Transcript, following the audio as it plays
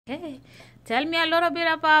Okay. Tell me a little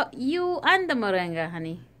bit about you and the Moringa,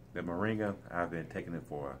 honey. The Moringa, I've been taking it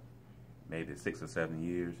for maybe 6 or 7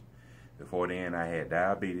 years. Before then, I had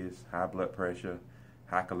diabetes, high blood pressure,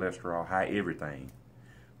 high cholesterol, high everything.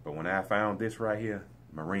 But when I found this right here,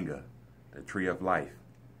 Moringa, the tree of life,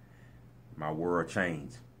 my world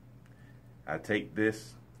changed. I take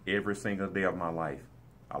this every single day of my life.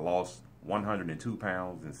 I lost 102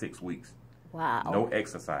 pounds in 6 weeks. Wow. No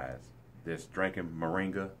exercise. Just drinking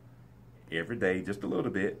Moringa every day, just a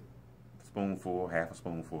little bit. Spoonful, half a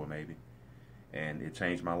spoonful maybe. And it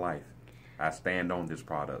changed my life. I stand on this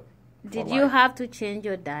product. Did you have to change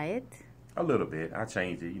your diet? A little bit. I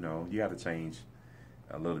changed it. You know, you got to change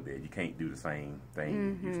a little bit. You can't do the same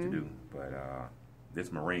thing you used to do. But this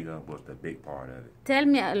Moringa was the big part of it. Tell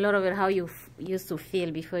me a little bit how you used to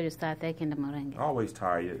feel before you started taking the Moringa. Always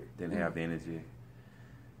tired. Didn't have the energy.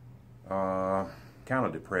 Kind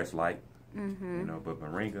of depressed like. You know, but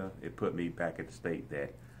Moringa, it put me back at the state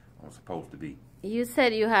that I'm supposed to be. You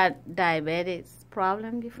said you had diabetes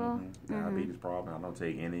problem before? Diabetes problem. I don't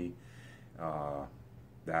take any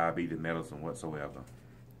diabetes medicine whatsoever.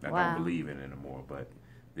 I don't believe in it anymore, but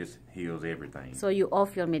this heals everything. So you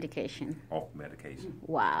off your medication? Off medication.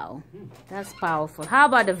 Wow. That's powerful. How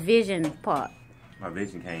about the vision part? My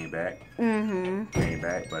vision came back. Came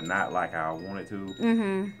back, but not like I wanted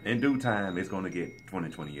to. In due time, it's going to get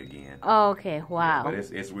 20/20 again. Okay, wow. But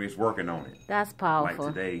it's working on it. That's powerful.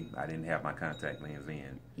 Like today, I didn't have my contact lens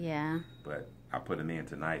in. Yeah. But I put them in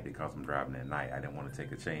tonight because I'm driving at night. I didn't want to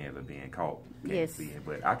take a chance of being caught. Yes.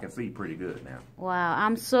 But I can see pretty good now. Wow,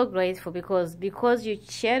 I'm so grateful because you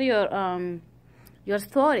share your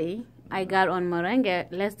story. I got on Moringa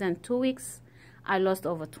less than 2 weeks. I lost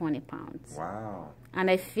over 20 pounds. Wow. And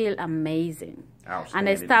I feel amazing. And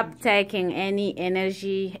I stopped taking any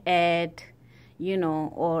energy aid, you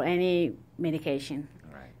know, or any medication.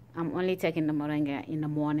 Right. I'm only taking the Moringa in the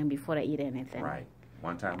morning before I eat anything. Right.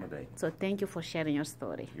 1 time a day. So thank you for sharing your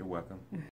story. You're welcome.